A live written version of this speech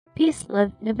Peace,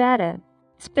 love, Nevada.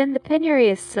 Spin the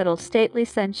penurious, subtle, stately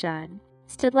sunshine.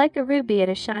 Stood like a ruby at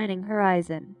a shining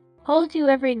horizon. Hold you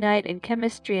every night in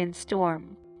chemistry and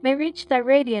storm. May reach thy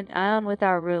radiant ion with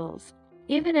our rules.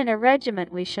 Even in a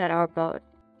regiment we shut our boat.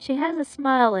 She has a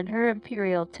smile in her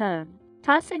imperial tone,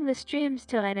 tossing the streams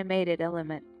to animated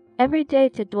element. Every day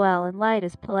to dwell in light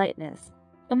is politeness.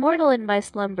 Immortal in my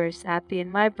slumbers, happy in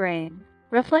my brain,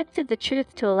 reflected the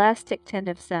truth to elastic tint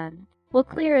of sun, will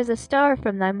clear as a star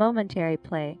from thy momentary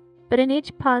play, but in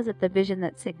each pause at the vision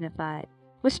that signified,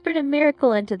 whispered a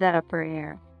miracle into that upper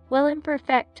air, well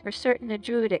imperfect, for certain a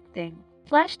druidic thing,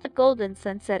 flashed the golden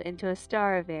sunset into a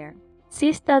star of air.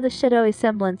 Seest thou the shadowy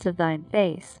semblance of thine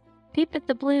face? Peep at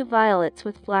the blue violets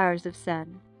with flowers of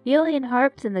sun, Aeolian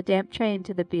harps in the damp train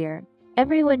to the bier.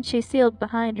 Everyone she sealed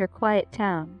behind her quiet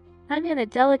town, hung in a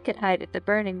delicate height at the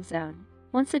burning zone.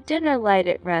 Once a dinner light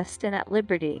at rest and at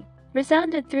liberty,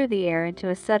 resounded through the air into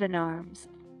a sudden arms.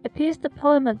 Appeased the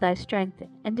poem of thy strength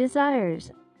and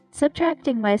desires,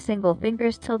 subtracting my single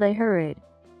fingers till they hurried,